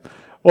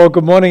Well,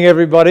 good morning,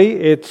 everybody.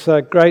 It's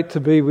great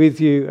to be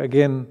with you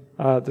again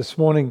this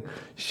morning,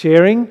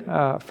 sharing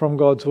from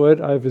God's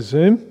Word over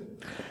Zoom.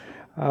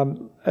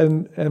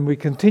 And we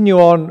continue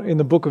on in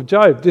the book of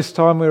Job. This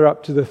time we're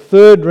up to the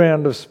second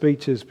round of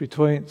speeches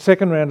between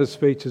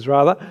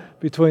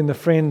the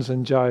friends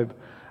and Job.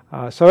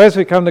 So as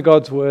we come to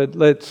God's Word,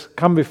 let's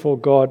come before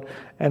God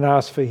and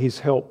ask for His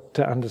help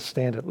to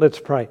understand it. Let's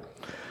pray.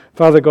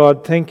 Father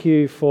God, thank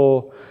you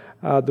for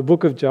the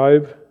book of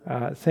Job.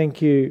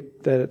 Thank you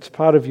that it's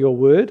part of your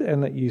word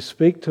and that you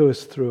speak to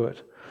us through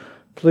it.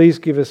 Please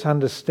give us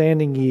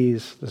understanding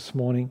ears this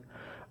morning.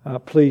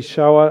 Please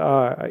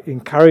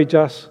encourage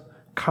us,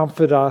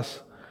 comfort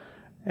us,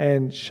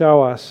 and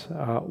show us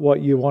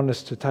what you want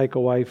us to take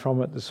away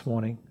from it this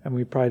morning. And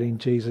we pray it in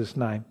Jesus'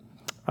 name.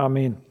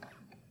 Amen.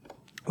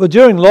 Well,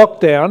 during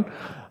lockdown,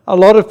 a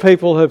lot of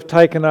people have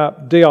taken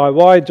up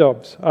DIY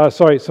jobs.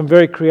 Some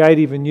very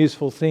creative and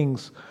useful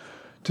things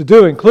to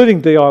do, including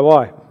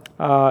DIY.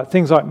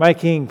 Things like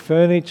making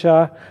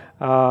furniture.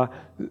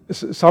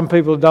 Some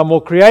people have done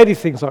more creative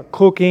things like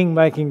cooking,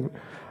 making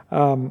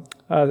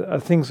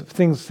things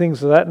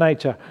of that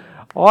nature.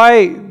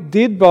 I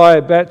did buy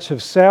a batch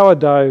of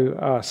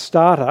sourdough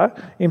starter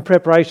in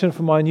preparation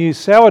for my new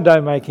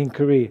sourdough making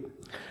career,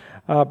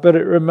 but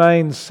it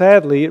remains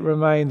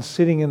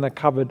sitting in the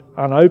cupboard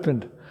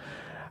unopened.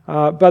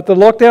 But the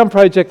lockdown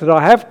project that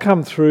I have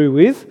come through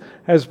with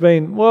has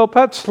been, well,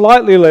 perhaps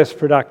slightly less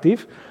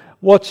productive.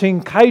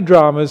 Watching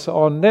K-dramas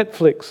on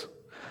Netflix.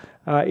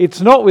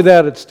 It's not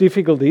without its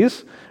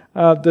difficulties.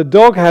 The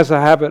dog has a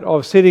habit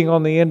of sitting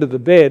on the end of the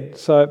bed,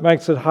 so it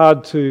makes it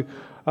hard to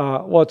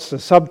watch the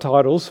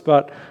subtitles,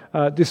 but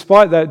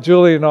despite that,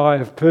 Julie and I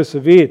have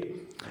persevered.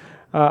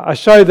 A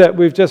show that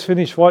we've just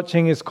finished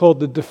watching is called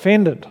The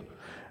Defendant.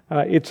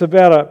 It's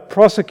about a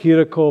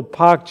prosecutor called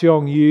Park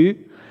Jong-yoo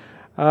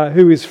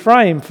who is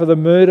framed for the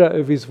murder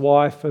of his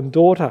wife and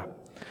daughter.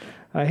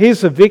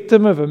 He's a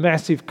victim of a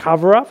massive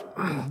cover-up.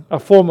 A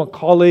former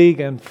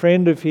colleague and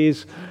friend of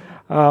his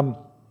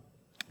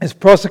is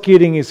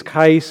prosecuting his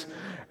case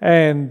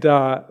and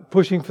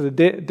pushing for the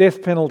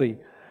death penalty.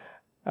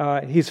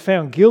 He's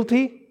found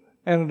guilty,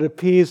 and it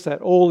appears that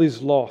all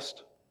is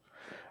lost.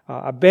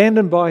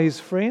 Abandoned by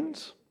his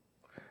friends,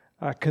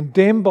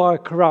 condemned by a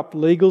corrupt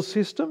legal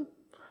system,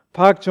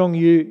 Park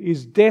Jong-yoo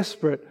is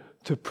desperate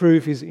to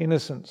prove his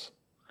innocence.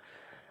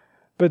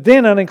 But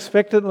then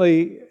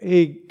unexpectedly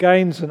he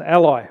gains an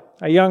ally.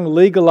 A young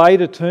legal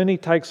aid attorney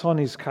takes on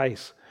his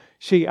case.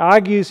 She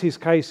argues his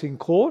case in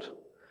court.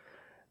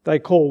 They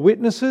call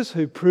witnesses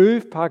who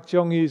prove Park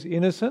Jong-yoo's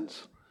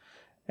innocence,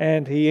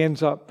 and he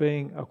ends up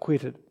being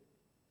acquitted.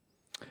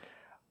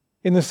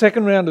 In the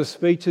second round of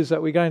speeches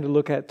that we're going to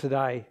look at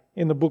today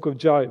in the book of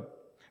Job,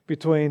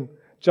 between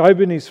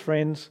Job and his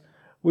friends,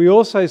 we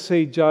also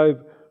see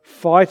Job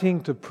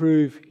fighting to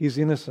prove his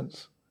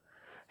innocence.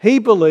 He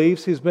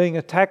believes he's being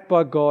attacked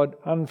by God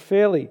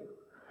unfairly.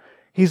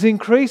 He's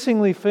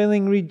increasingly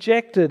feeling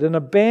rejected and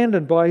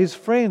abandoned by his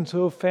friends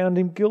who have found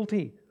him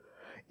guilty.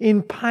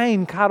 In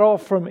pain, cut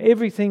off from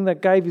everything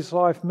that gave his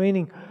life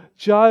meaning,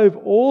 Job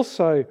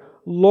also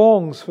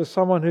longs for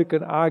someone who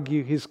can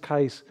argue his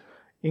case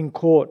in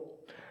court.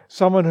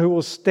 Someone who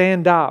will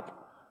stand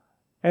up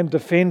and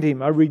defend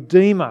him, a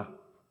redeemer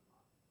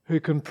who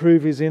can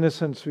prove his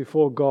innocence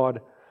before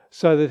God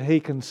so that he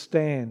can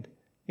stand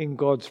in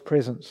God's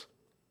presence.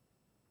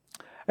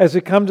 As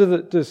we come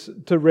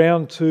to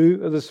round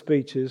two of the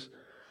speeches,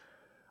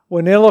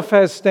 when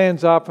Eliphaz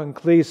stands up and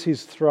clears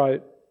his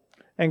throat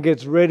and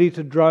gets ready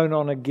to drone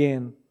on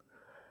again,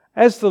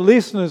 as the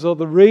listeners or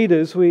the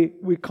readers, we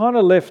kind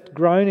of left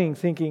groaning,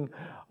 thinking,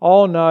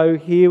 oh no,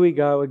 here we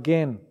go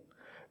again.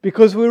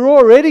 Because we're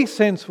already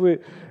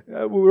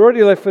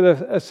left with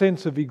a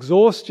sense of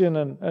exhaustion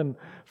and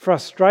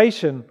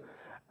frustration.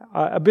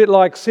 A bit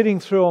like sitting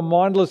through a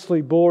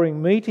mindlessly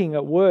boring meeting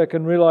at work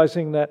and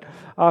realising that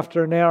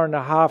after an hour and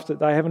a half that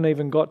they haven't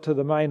even got to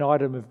the main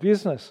item of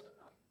business.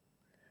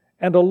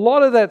 And a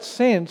lot of that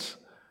sense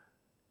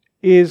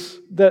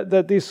is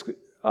that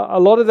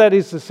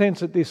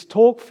this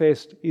talk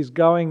fest is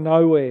going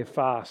nowhere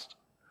fast.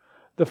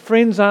 The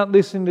friends aren't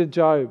listening to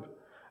Job,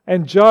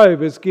 and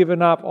Job has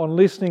given up on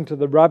listening to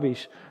the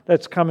rubbish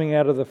that's coming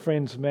out of the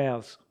friends'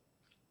 mouths.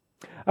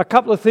 A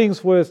couple of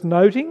things worth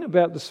noting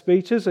about the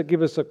speeches that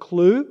give us a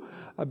clue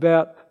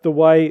about the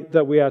way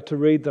that we are to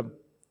read them.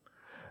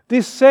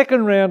 This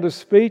second round of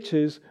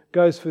speeches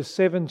goes for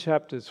 7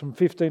 chapters, from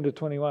 15 to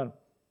 21.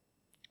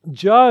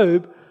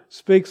 Job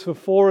speaks for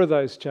 4 of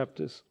those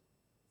chapters.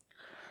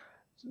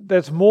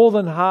 That's more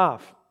than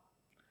half.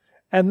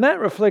 And that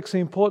reflects the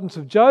importance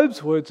of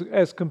Job's words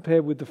as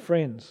compared with the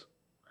friends.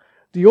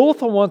 The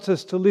author wants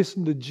us to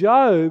listen to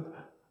Job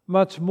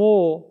much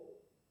more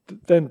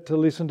than to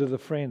listen to the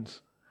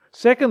friends.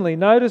 Secondly,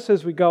 notice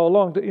as we go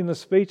along in the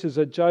speeches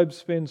that Job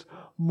spends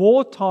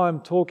more time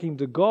talking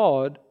to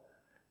God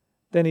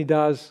than he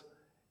does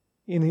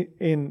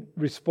in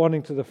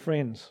responding to the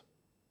friends.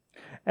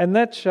 And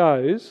that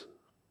shows,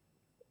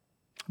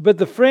 but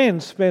the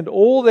friends spend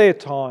all their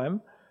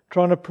time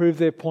trying to prove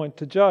their point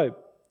to Job.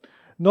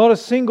 Not a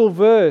single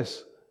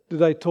verse do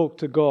they talk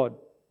to God.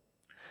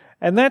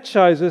 And that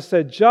shows us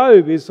that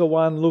Job is the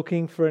one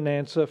looking for an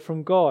answer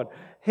from God.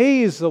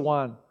 He is the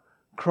one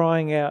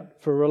crying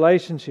out for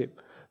relationship.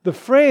 The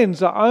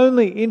friends are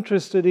only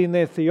interested in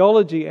their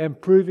theology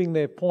and proving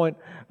their point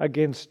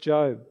against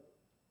Job.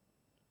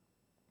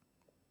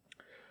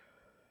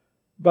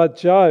 But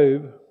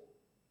Job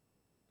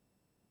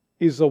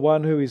is the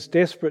one who is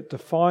desperate to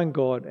find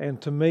God and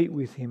to meet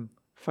with Him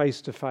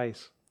face to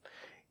face.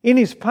 In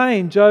his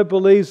pain, Job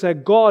believes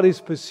that God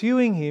is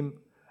pursuing him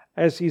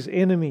as his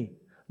enemy.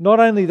 Not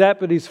only that,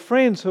 but his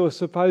friends who are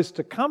supposed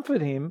to comfort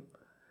him,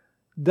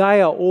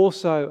 they are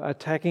also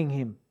attacking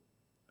him.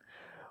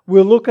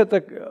 We'll look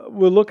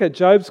at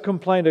Job's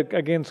complaint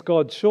against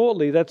God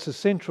shortly. That's a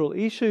central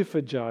issue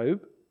for Job.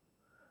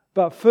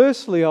 But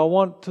firstly, I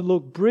want to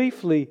look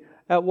briefly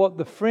at what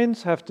the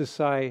friends have to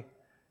say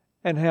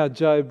and how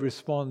Job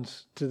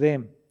responds to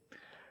them.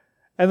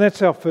 And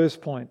that's our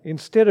first point.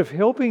 Instead of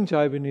helping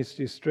Job in his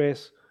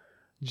distress,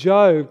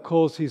 Job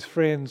calls his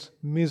friends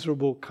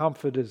miserable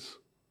comforters.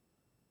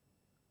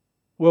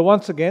 Well,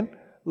 once again,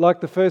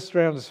 like the first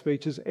round of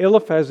speeches,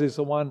 Eliphaz is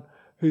the one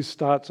who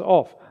starts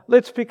off.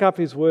 Let's pick up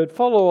his word.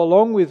 Follow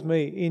along with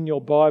me in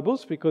your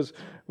Bibles because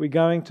we're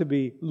going to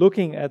be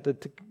looking at the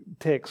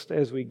text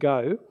as we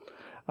go.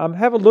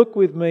 Have a look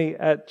with me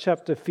at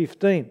chapter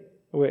 15,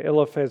 where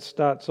Eliphaz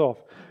starts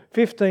off.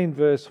 15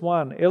 verse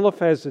 1,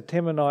 Eliphaz the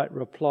Temanite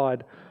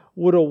replied,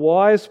 "Would a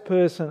wise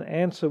person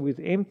answer with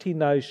empty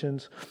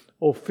notions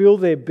or fill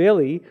their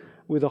belly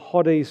with a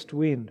hot east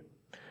wind?"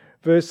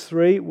 Verse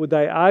 3, would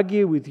they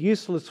argue with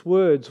useless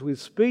words, with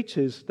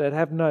speeches that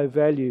have no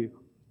value?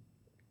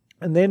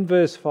 And then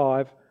verse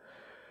 5,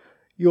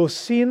 your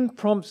sin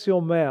prompts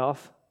your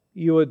mouth,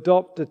 you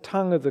adopt the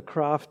tongue of the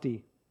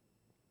crafty.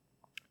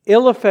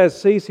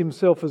 Eliphaz sees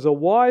himself as a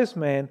wise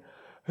man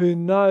who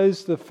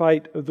knows the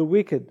fate of the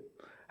wicked.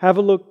 Have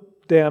a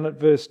look down at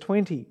verse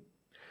 20.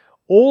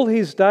 All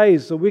his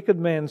days the wicked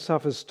man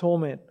suffers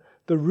torment,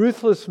 the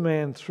ruthless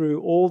man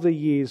through all the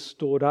years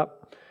stored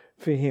up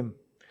for him,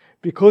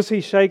 because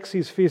he shakes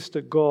his fist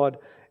at God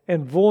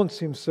and vaunts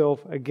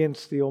himself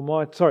against the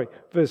Almighty.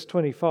 Verse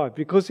 25.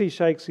 Because he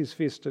shakes his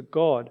fist at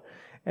God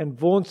and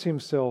vaunts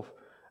himself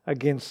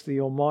against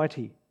the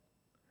Almighty.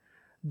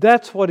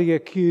 That's what he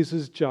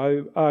accuses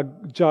Job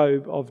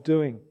of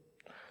doing.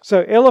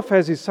 So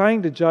Eliphaz is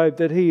saying to Job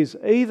that he is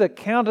either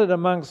counted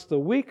amongst the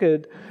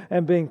wicked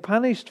and being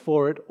punished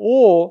for it,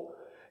 or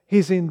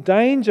he's in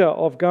danger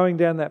of going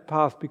down that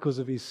path because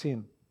of his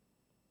sin.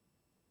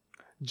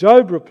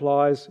 Job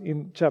replies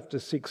in chapter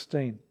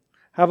 16.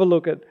 Have a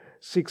look at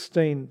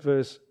 16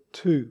 verse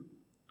 2.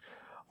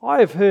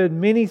 I have heard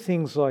many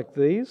things like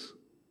these.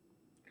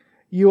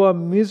 You are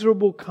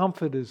miserable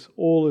comforters,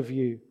 all of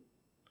you.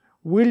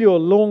 Will your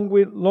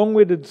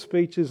long-winded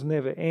speeches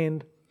never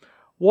end?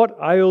 What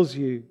ails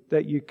you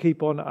that you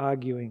keep on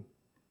arguing?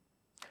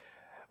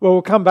 Well,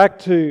 we'll come back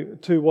to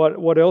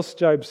what else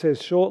Job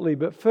says shortly,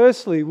 but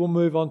firstly we'll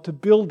move on to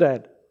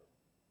Bildad.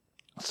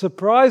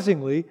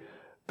 Surprisingly,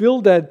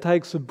 Bildad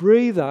takes a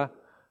breather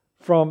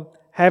from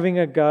having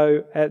a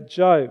go at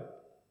Job.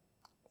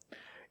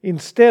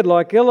 Instead,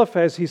 like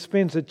Eliphaz, he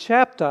spends a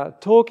chapter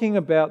talking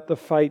about the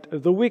fate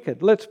of the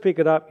wicked. Let's pick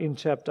it up in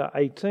chapter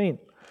 18.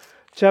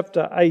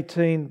 Chapter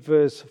 18,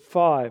 verse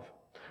 5.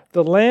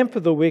 The lamp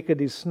of the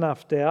wicked is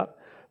snuffed out.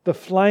 The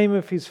flame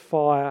of his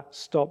fire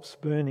stops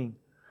burning.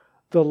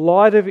 The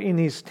light in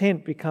his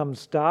tent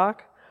becomes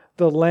dark.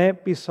 The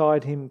lamp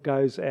beside him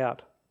goes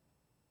out.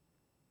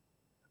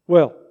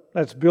 Well,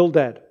 that's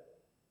Bildad.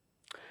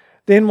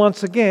 Then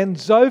once again,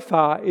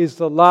 Zophar is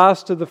the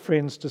last of the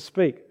friends to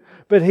speak.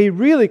 But he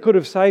really could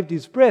have saved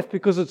his breath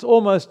because it's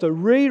almost a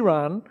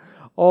rerun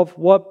of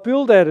what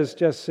Bildad has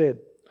just said.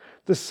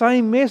 The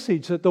same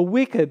message that the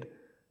wicked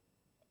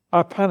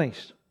are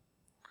punished.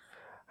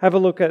 Have a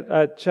look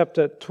at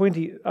chapter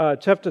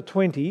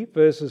 20,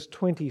 verses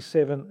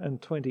 27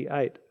 and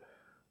 28.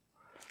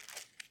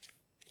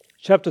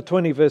 Chapter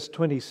 20, verse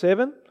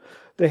 27.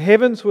 The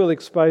heavens will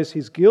expose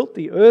his guilt,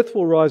 the earth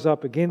will rise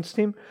up against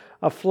him,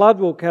 a flood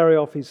will carry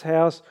off his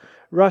house,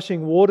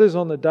 rushing waters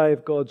on the day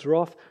of God's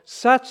wrath.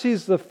 Such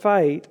is the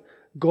fate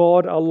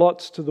God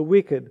allots to the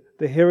wicked,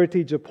 the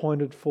heritage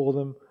appointed for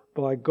them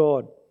by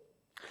God.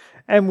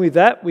 And with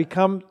that, we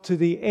come to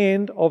the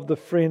end of the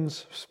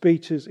friends'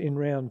 speeches in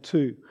round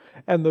 2.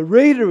 And the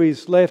reader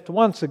is left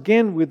once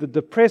again with the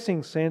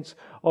depressing sense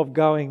of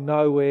going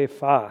nowhere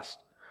fast.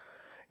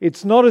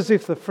 It's not as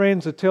if the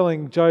friends are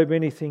telling Job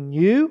anything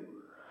new.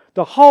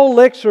 The whole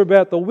lecture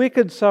about the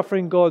wicked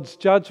suffering God's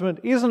judgment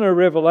isn't a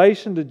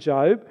revelation to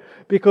Job,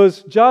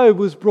 because Job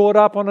was brought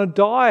up on a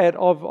diet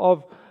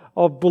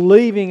of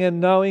believing and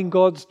knowing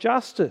God's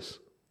justice.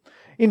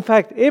 In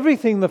fact,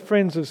 everything the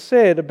friends have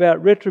said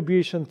about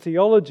retribution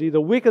theology,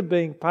 the wicked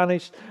being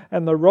punished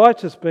and the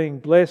righteous being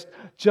blessed,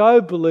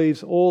 Job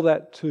believes all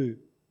that too.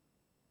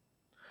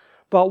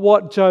 But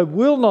what Job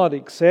will not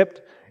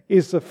accept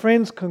is the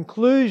friends'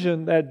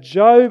 conclusion that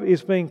Job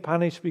is being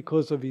punished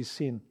because of his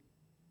sin.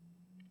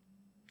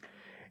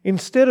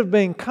 Instead of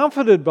being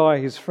comforted by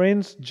his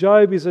friends,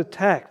 Job is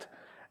attacked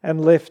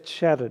and left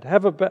shattered.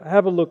 Have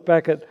a look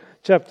back at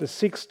chapter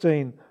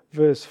 16,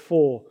 verse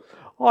 4.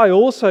 I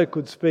also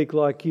could speak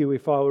like you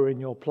if I were in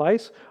your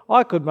place.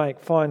 I could make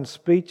fine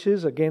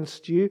speeches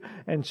against you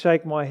and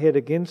shake my head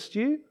against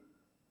you.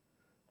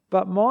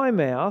 But my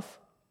mouth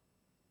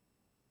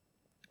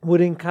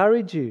would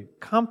encourage you.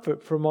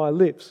 Comfort from my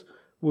lips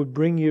would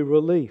bring you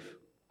relief.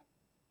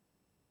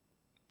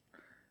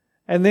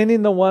 And then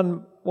in the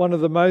one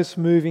of the most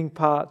moving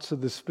parts of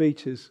the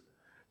speeches,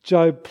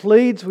 Job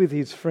pleads with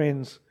his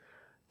friends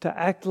to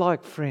act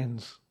like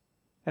friends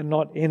and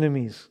not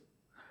enemies.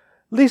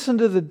 Listen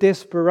to the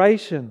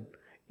desperation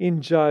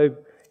in Job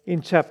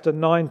in chapter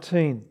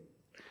 19.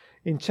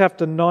 In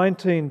chapter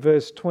 19,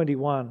 verse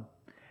 21.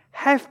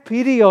 Have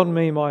pity on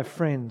me, my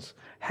friends.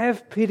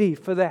 Have pity,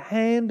 for the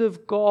hand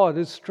of God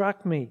has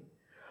struck me.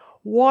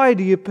 Why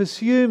do you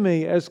pursue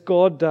me as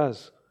God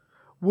does?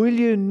 Will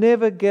you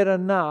never get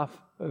enough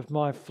of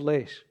my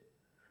flesh?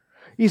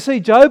 You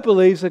see, Job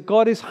believes that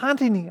God is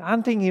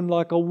hunting him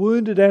like a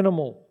wounded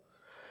animal.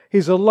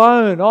 He's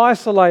alone,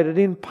 isolated,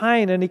 in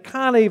pain, and he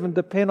can't even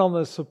depend on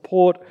the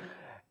support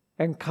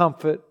and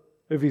comfort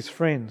of his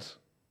friends.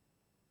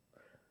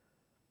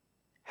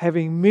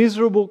 Having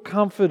miserable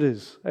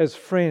comforters as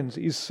friends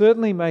is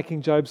certainly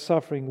making Job's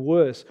suffering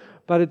worse,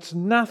 but it's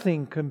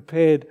nothing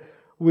compared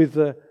with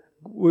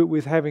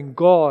having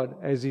God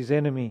as his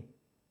enemy.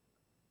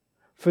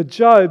 For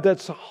Job,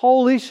 that's the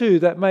whole issue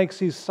that makes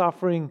his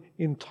suffering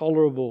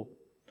intolerable.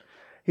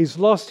 He's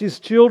lost his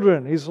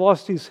children, he's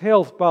lost his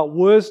health, but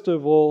worst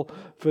of all,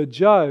 for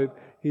Job,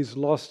 he's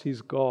lost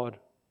his God.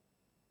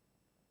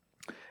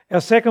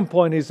 Our second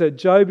point is that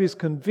Job is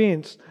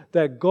convinced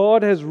that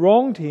God has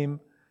wronged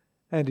him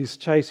and is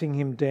chasing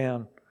him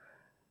down.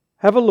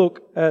 Have a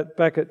look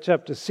back at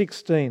chapter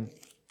 16.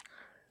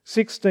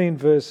 16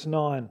 verse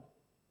 9.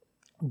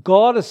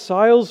 God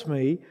assails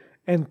me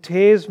and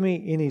tears me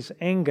in his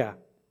anger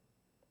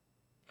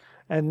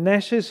and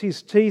gnashes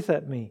his teeth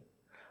at me.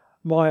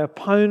 My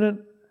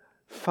opponent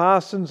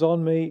fastens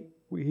on me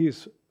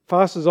his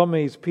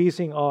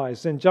piercing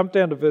eyes. Then jump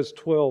down to verse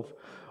 12.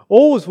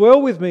 All was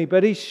well with me,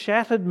 but he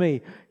shattered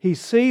me. He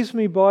seized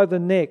me by the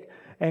neck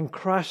and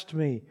crushed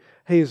me.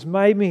 He has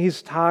made me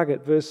his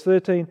target. Verse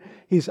 13.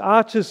 His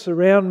archers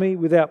surround me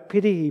without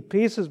pity. He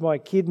pierces my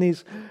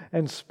kidneys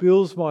and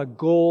spills my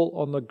gall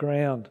on the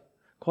ground.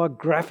 Quite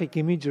graphic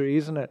imagery,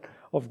 isn't it,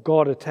 of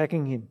God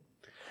attacking him.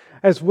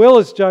 As well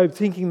as Job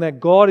thinking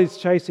that God is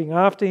chasing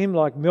after him,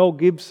 like Mel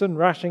Gibson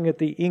rushing at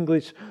the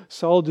English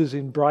soldiers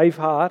in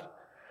Braveheart,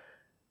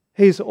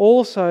 he's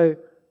also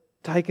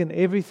taken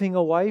everything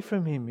away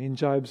from him in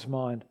Job's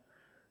mind.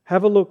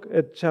 Have a look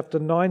at chapter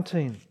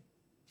 19.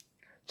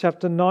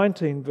 Chapter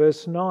 19,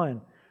 verse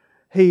 9.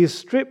 He has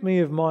stripped me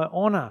of my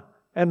honour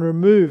and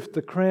removed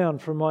the crown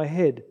from my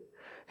head.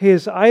 He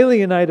has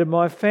alienated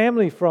my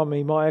family from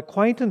me. My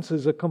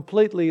acquaintances are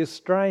completely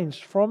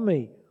estranged from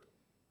me.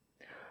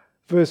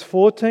 Verse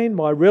 14,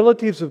 my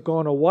relatives have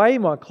gone away,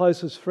 my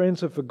closest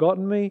friends have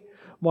forgotten me.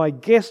 My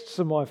guests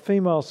and my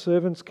female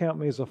servants count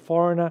me as a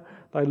foreigner.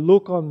 They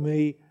look on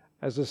me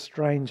as a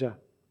stranger.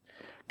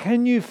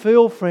 Can you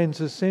feel,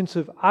 friends, a sense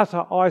of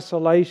utter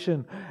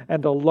isolation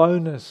and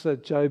aloneness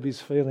that Job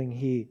is feeling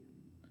here?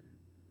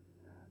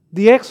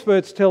 The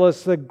experts tell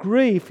us that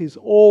grief is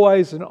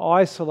always an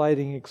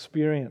isolating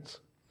experience.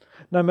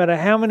 No matter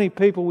how many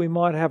people we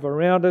might have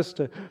around us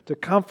to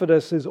comfort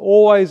us, there's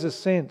always a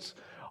sense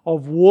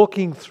of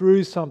walking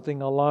through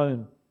something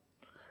alone,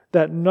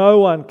 that no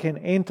one can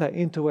enter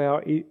into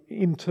our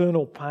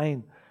internal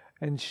pain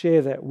and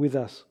share that with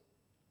us.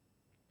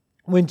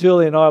 When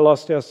Julie and I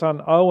lost our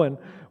son Owen,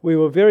 we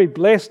were very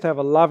blessed to have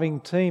a loving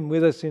team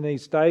with us in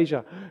East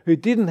Asia who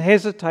didn't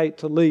hesitate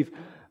to leave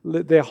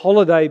their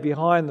holiday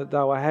behind that they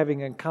were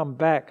having and come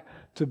back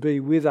to be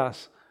with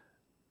us,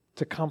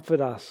 to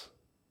comfort us.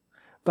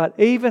 But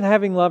even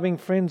having loving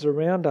friends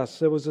around us,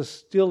 there was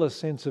still a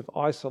sense of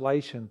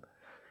isolation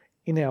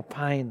in our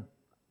pain.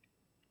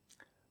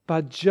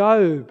 But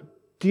Job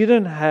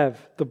didn't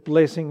have the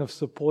blessing of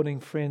supporting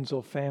friends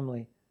or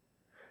family.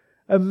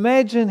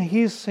 Imagine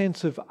his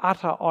sense of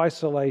utter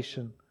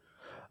isolation,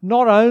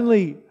 not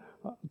only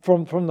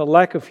from the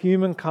lack of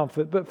human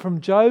comfort, but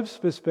from Job's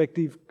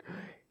perspective,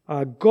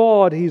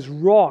 God, his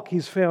rock,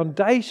 his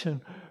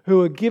foundation,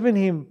 who had given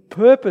him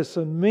purpose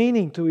and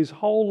meaning to his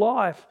whole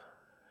life,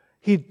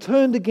 he'd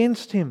turned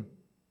against him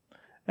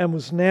and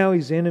was now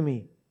his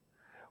enemy.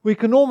 We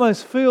can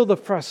almost feel the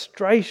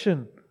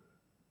frustration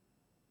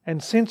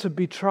and sense of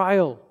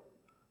betrayal,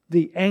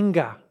 the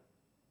anger,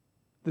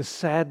 the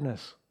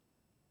sadness.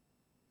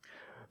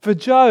 For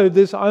Job,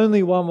 there's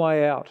only one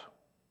way out.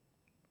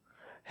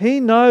 He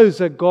knows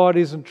that God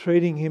isn't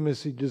treating him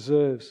as he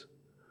deserves.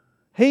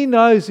 He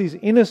knows he's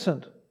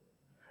innocent.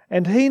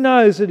 And he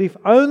knows that if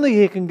only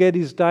he can get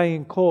his day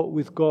in court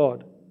with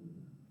God,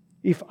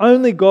 if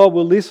only God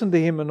will listen to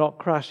him and not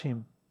crush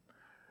him,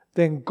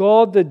 then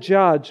God the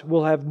judge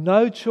will have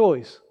no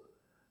choice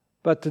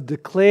but to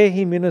declare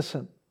him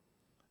innocent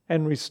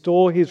and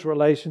restore his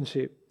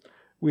relationship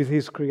with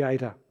his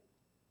Creator.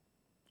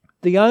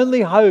 The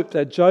only hope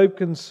that Job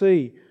can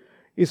see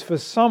is for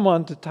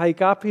someone to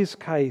take up his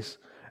case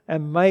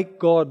and make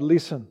God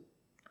listen.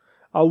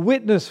 A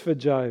witness for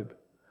Job,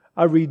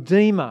 a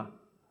redeemer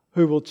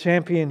who will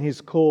champion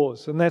his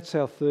cause. And that's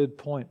our third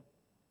point.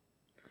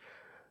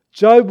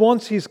 Job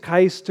wants his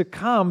case to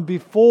come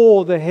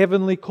before the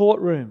heavenly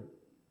courtroom.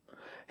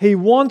 He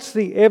wants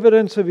the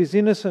evidence of his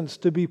innocence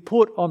to be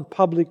put on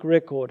public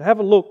record. Have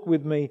a look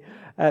with me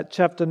at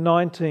chapter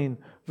 19,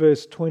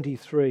 verse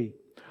 23.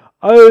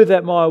 Oh,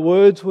 that my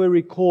words were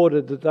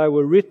recorded, that they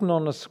were written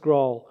on a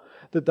scroll,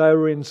 that they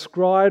were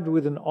inscribed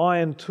with an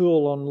iron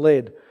tool on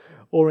lead,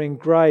 or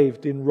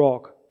engraved in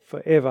rock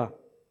forever.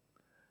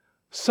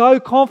 So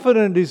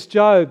confident is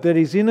Job that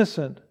he's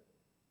innocent,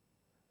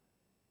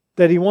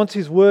 that he wants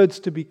his words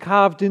to be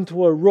carved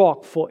into a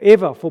rock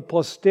forever, for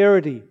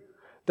posterity,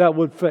 that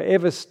would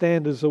forever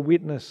stand as a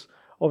witness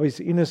of his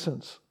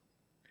innocence.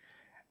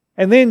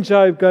 And then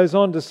Job goes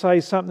on to say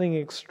something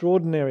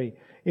extraordinary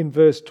in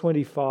verse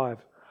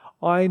 25.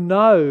 I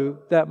know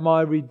that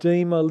my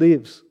Redeemer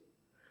lives,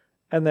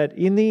 and that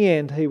in the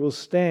end he will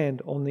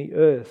stand on the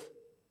earth.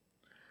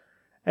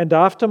 And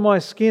after my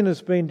skin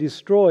has been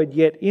destroyed,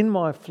 yet in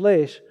my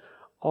flesh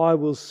I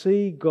will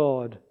see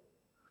God.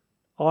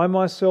 I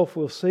myself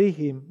will see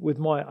him with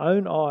my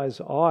own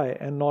eyes, I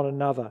and not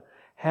another.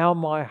 How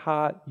my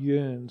heart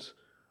yearns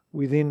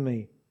within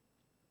me.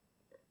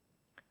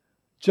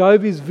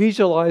 Job is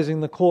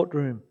visualizing the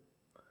courtroom.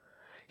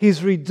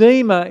 His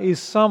Redeemer is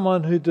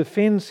someone who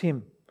defends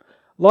him,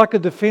 like a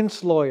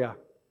defense lawyer.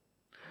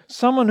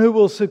 Someone who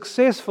will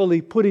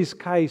successfully put his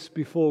case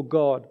before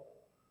God.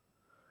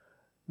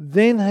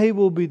 Then he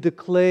will be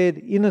declared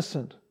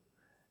innocent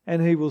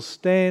and he will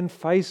stand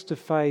face to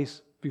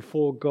face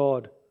before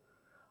God.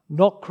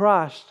 Not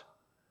crushed,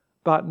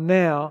 but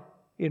now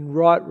in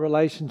right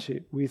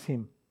relationship with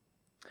him.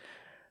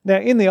 Now,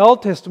 in the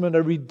Old Testament,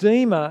 a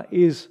redeemer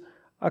is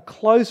a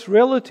close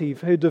relative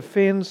who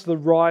defends the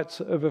rights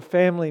of a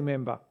family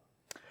member.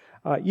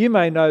 You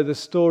may know the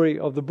story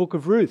of the book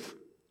of Ruth.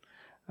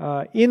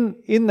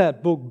 In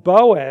that book,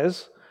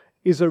 Boaz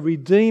is a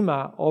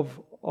redeemer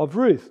of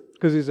Ruth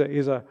because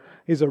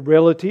he's a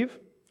relative.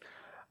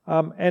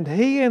 And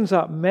he ends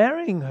up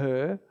marrying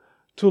her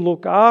to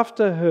look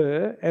after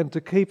her and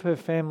to keep her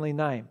family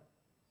name.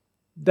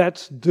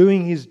 That's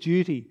doing his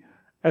duty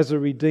as a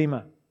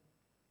redeemer.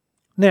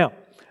 Now,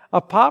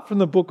 apart from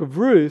the book of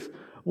Ruth,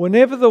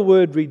 whenever the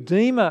word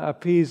redeemer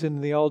appears in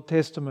the Old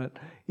Testament,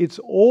 it's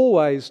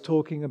always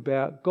talking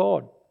about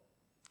God.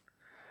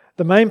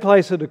 The main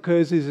place it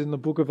occurs is in the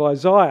book of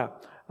Isaiah.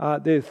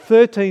 There are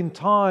 13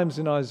 times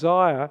in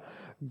Isaiah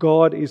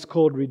God is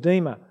called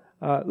Redeemer.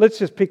 Let's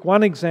just pick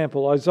one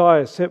example,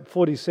 Isaiah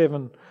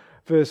 47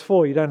 verse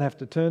 4. You don't have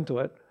to turn to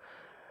it.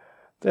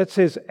 That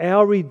says,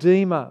 our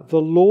Redeemer, the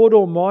Lord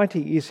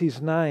Almighty is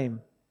his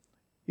name,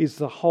 is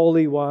the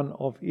Holy One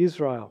of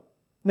Israel.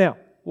 Now,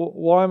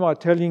 why am I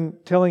telling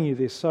you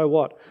this? So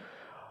what?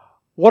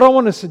 What I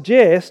want to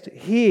suggest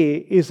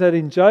here is that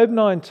in Job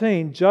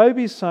 19, Job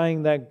is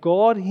saying that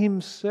God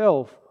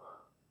himself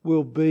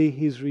will be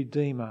his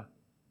Redeemer.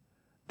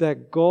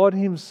 That God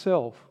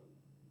himself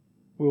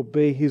will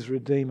be his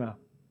Redeemer.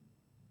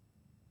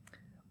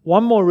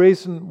 One more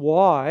reason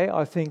why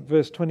I think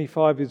verse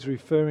 25 is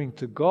referring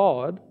to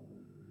God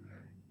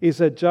is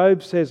that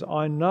Job says,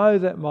 I know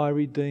that my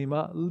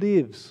Redeemer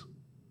lives.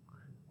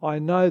 I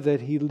know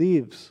that he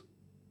lives.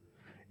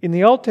 In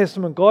the Old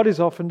Testament, God is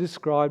often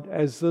described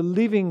as the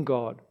living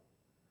God.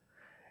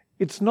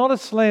 It's not a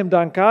slam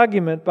dunk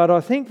argument, but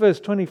I think verse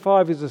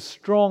 25 is a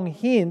strong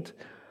hint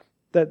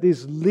that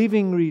this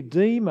living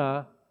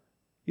Redeemer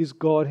is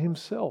God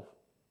himself.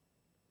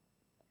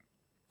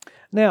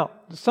 Now,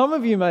 some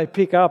of you may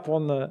pick up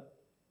on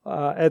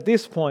at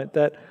this point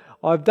that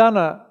I've done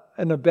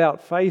an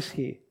about face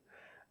here.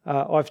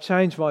 I've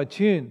changed my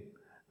tune.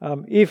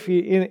 If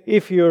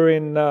you're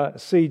in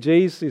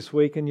CGs this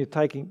week and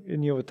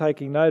you were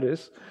taking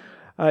notice,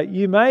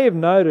 you may have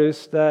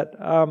noticed that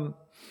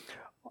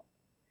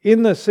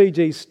in the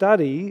CG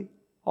study,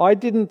 I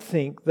didn't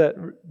think that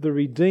the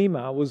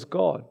Redeemer was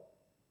God.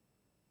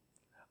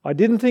 I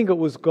didn't think it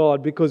was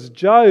God because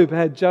Job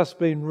had just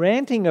been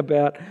ranting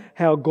about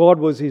how God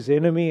was his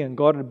enemy and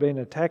God had been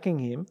attacking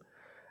him.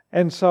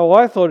 And so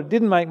I thought it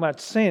didn't make much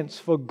sense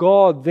for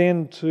God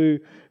then to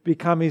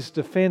become his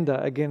defender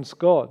against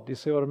God. Do you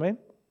see what I mean?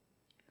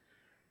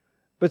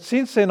 But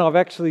since then I've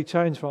actually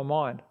changed my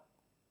mind.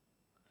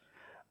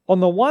 On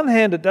the one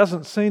hand, it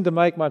doesn't seem to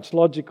make much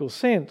logical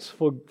sense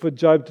for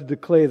Job to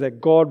declare that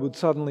God would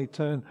suddenly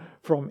turn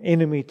from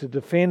enemy to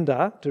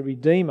defender, to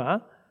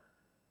redeemer.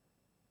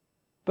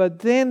 But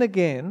then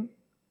again,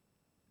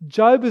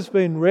 Job has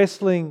been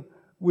wrestling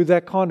with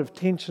that kind of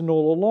tension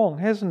all along,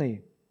 hasn't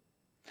he?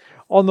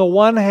 On the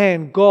one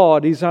hand,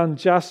 God is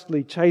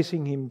unjustly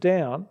chasing him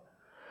down,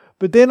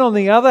 but then on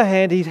the other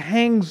hand, he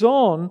hangs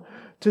on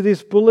to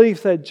this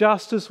belief that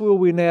justice will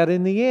win out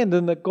in the end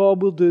and that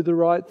God will do the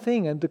right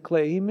thing and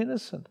declare him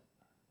innocent.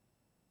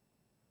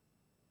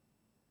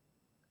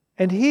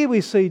 And here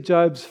we see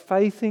Job's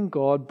faith in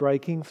God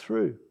breaking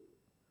through.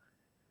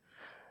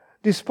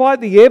 Despite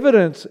the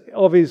evidence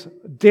of his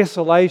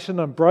desolation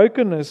and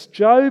brokenness,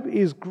 Job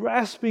is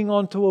grasping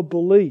onto a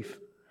belief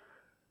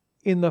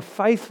in the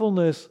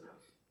faithfulness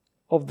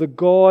of the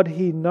God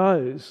he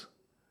knows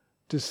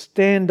to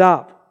stand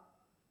up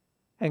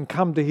and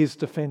come to his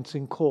defense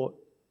in court.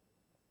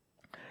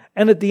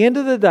 And at the end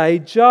of the day,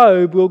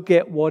 Job will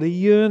get what he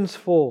yearns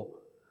for.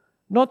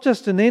 Not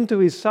just an end to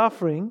his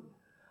suffering,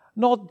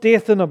 not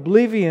death and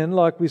oblivion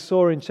like we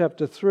saw in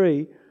chapter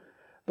 3,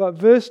 but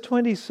verse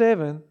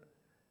 27,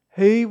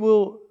 he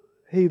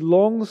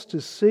longs to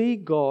see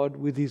God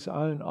with his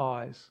own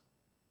eyes.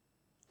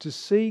 To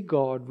see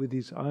God with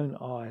his own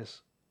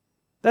eyes.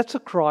 That's a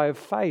cry of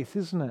faith,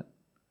 isn't it?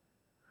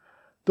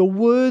 The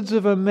words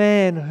of a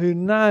man who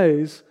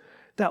knows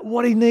that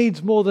what he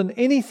needs more than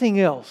anything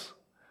else,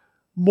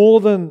 more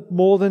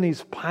than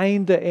his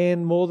pain to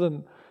end, more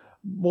than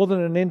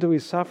an end to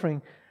his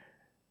suffering,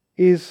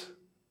 is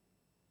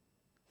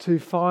to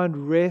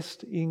find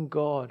rest in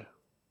God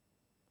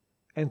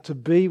and to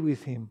be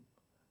with him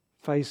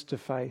face to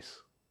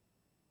face.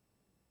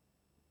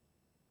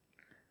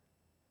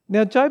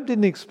 Now, Job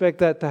didn't expect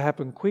that to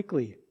happen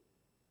quickly.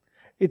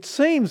 It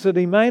seems that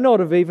he may not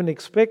have even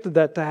expected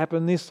that to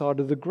happen this side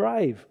of the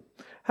grave.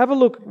 Have a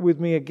look with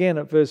me again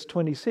at verse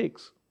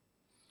 26.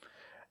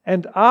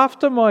 And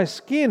after my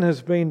skin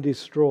has been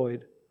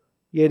destroyed,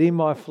 yet in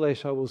my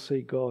flesh I will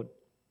see God.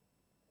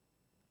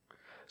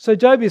 So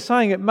Job is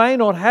saying it may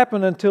not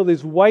happen until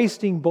this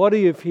wasting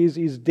body of his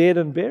is dead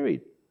and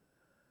buried.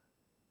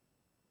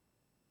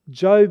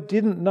 Job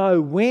didn't know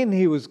when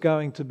he was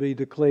going to be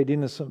declared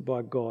innocent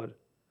by God.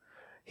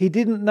 He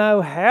didn't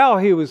know how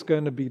he was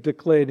going to be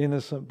declared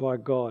innocent by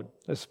God,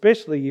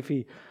 especially if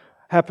he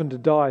happened to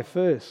die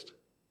first.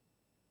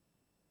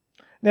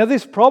 Now,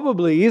 this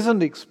probably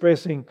isn't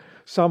expressing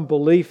some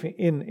belief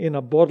in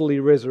a bodily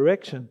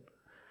resurrection,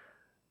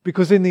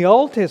 because in the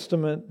Old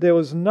Testament there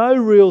was no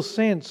real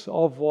sense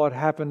of what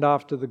happened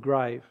after the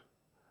grave,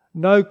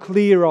 no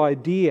clear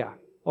idea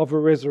of a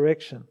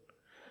resurrection.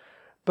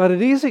 But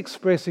it is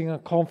expressing a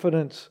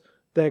confidence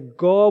that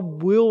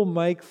God will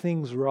make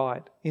things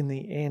right in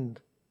the end.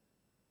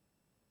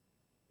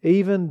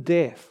 Even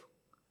death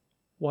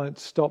won't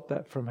stop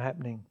that from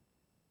happening.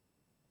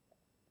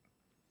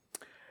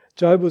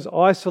 Job was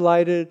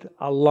isolated,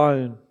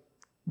 alone,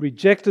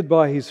 rejected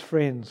by his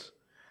friends,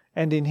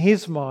 and in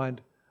his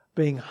mind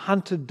being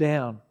hunted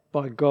down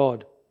by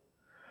God.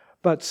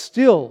 But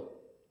still,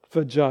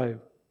 for Job,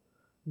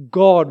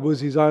 God was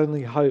his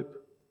only hope.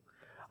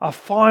 A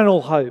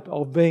final hope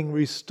of being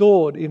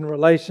restored in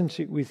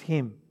relationship with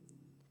him.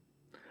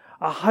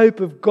 A hope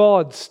of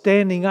God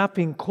standing up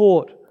in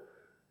court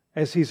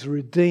as his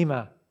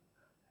Redeemer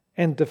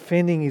and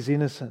defending his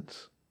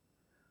innocence.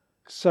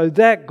 So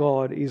that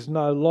God is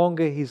no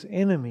longer his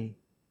enemy,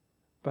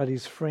 but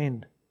his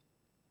friend.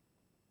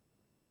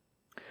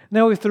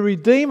 Now, if the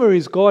Redeemer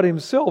is God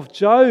himself,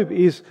 Job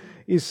is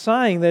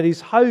saying that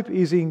his hope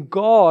is in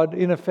God,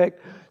 in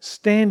effect,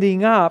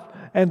 standing up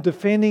and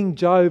defending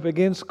Job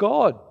against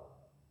God,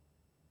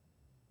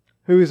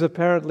 who is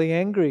apparently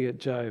angry at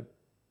Job.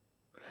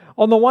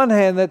 On the one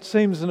hand, that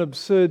seems an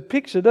absurd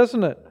picture,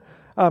 doesn't it?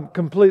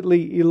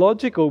 Completely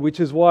illogical, which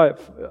is why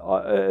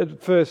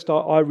at first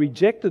I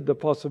rejected the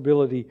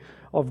possibility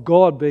of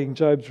God being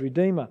Job's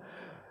Redeemer.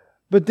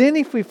 But then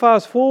if we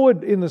fast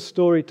forward in the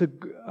story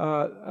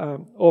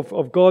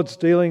of God's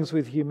dealings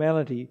with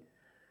humanity,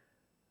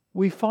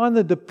 we find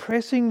the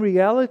depressing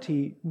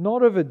reality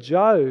not of a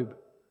Job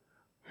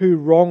who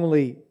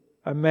wrongly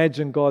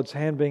imagined God's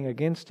hand being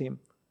against him,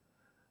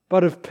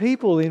 but of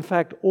people, in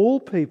fact all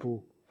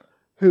people,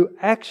 who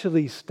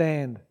actually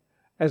stand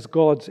as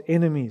God's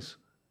enemies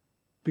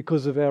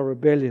because of our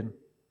rebellion.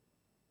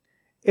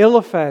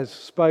 Eliphaz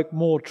spoke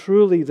more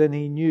truly than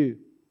he knew.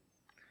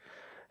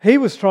 He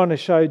was trying to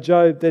show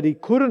Job that he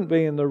couldn't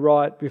be in the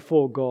right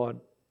before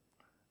God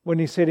when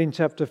he said in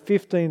chapter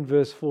 15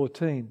 verse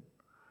 14,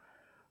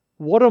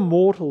 "What are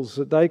mortals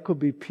that they could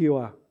be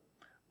pure,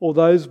 or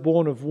those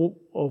born of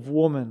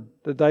woman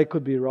that they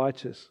could be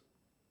righteous?"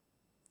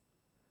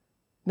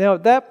 Now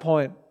at that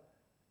point,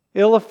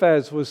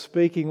 Eliphaz was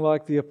speaking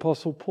like the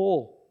Apostle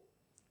Paul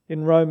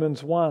in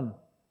Romans 1,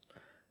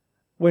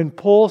 when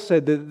Paul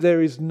said that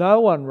there is no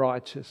one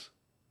righteous,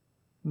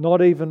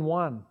 not even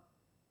one.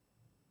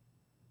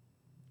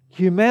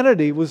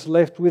 Humanity was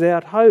left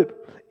without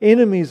hope,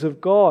 enemies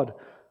of God.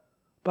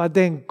 But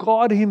then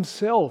God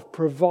himself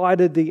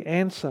provided the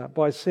answer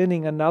by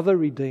sending another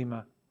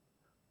Redeemer,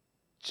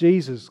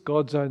 Jesus,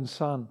 God's own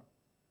Son.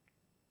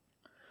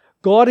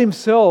 God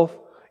himself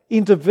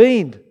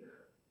intervened,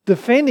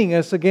 defending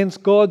us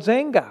against God's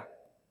anger.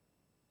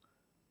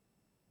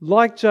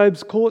 Like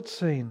Job's court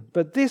scene,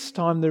 but this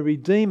time the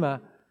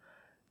Redeemer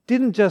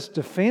didn't just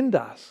defend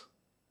us.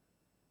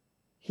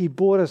 He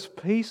brought us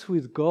peace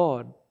with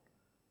God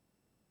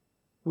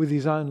with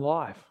his own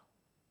life.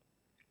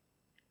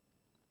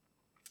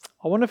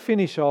 I want to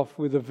finish off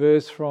with a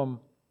verse from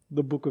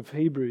the book of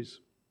Hebrews.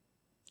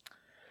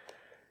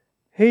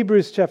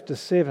 Hebrews chapter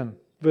 7,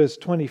 verse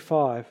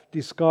 25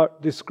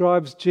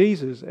 describes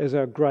Jesus as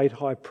our great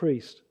high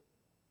priest.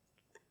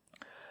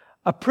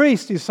 A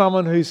priest is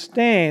someone who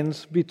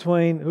stands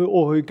between,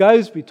 or who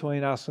goes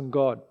between us and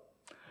God,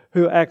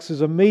 who acts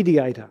as a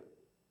mediator.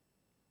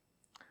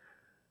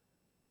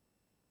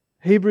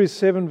 Hebrews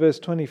 7 verse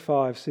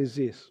 25 says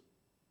this: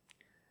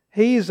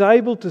 He is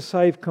able to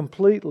save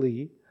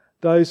completely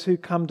those who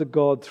come to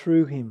God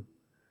through Him,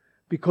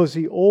 because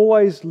He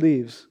always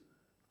lives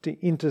to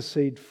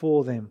intercede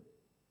for them.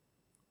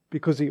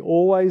 Because He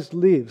always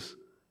lives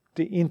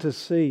to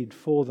intercede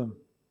for them.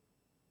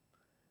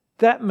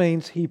 That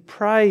means He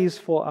prays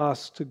for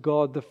us to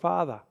God the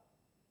Father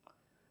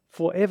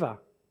forever.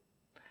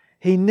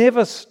 He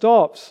never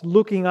stops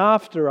looking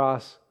after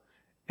us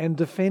and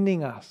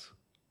defending us.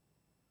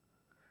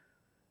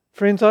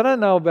 Friends, I don't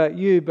know about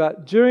you,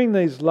 but during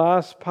these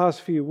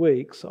past few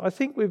weeks, I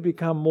think we've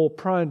become more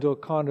prone to a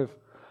kind of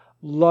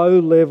low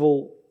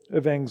level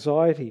of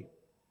anxiety.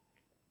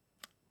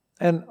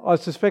 And I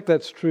suspect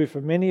that's true for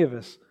many of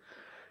us.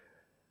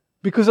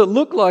 Because it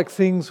looked like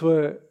things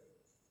were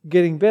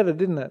getting better,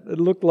 didn't it? It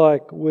looked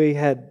like we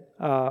had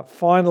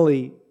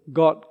finally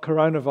got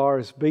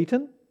coronavirus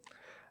beaten.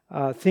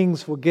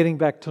 Things were getting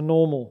back to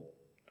normal.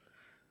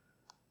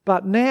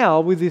 But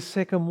now, with this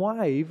second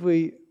wave,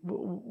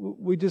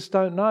 we just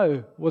don't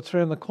know what's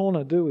around the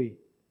corner, do we?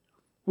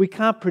 We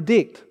can't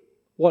predict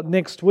what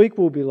next week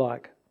will be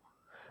like.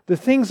 The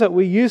things that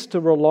we used to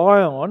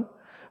rely on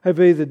have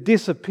either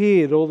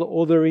disappeared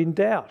or they're in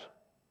doubt.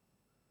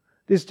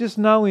 There's just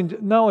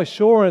no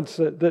assurance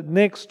that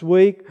next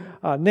week,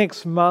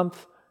 next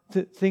month,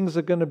 things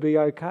are going to be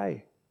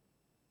okay.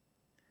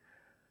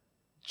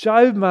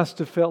 Job must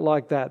have felt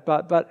like that,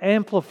 but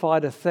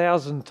amplified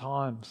 1,000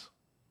 times.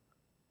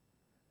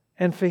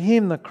 And for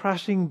him, the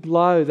crushing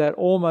blow that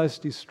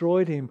almost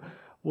destroyed him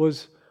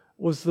was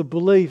the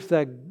belief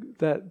that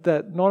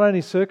not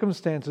only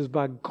circumstances,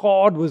 but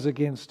God was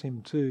against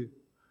him too.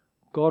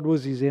 God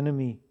was his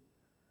enemy.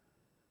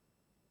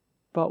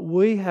 But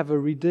we have a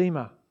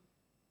Redeemer.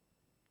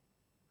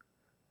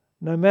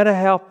 No matter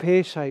how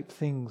pear-shaped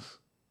things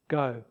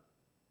go.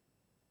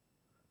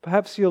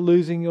 Perhaps you're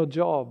losing your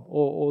job,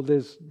 or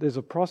there's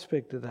a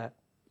prospect of that.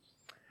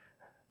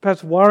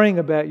 Perhaps worrying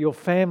about your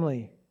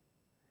family,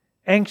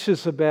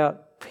 anxious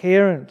about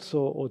parents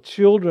or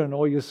children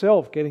or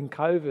yourself getting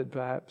COVID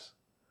perhaps.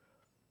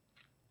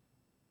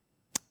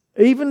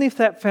 Even if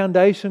that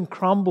foundation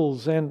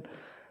crumbles and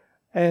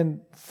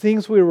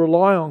things we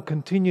rely on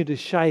continue to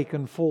shake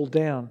and fall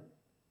down,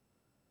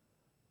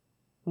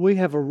 we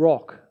have a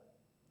rock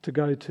to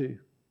go to.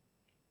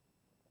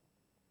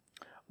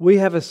 We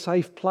have a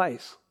safe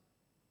place.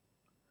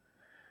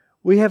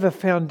 We have a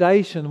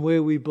foundation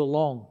where we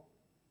belong.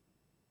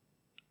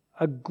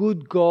 A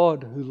good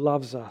God who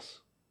loves us,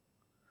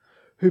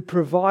 who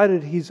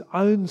provided His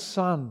own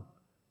Son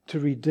to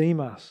redeem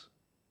us,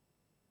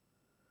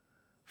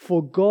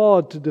 for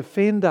God to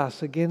defend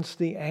us against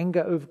the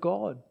anger of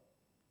God.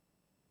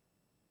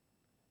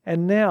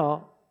 And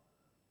now,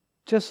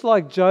 just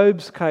like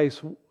Job's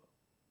case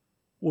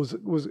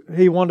was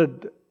he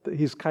wanted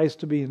his case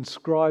to be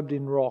inscribed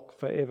in rock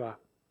forever,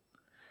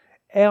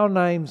 our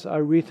names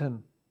are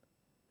written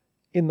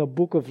in the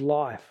book of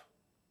life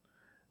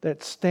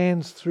that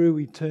stands through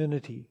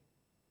eternity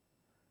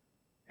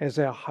as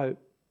our hope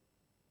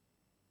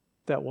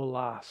that will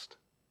last.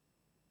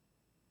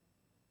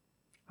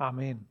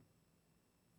 Amen.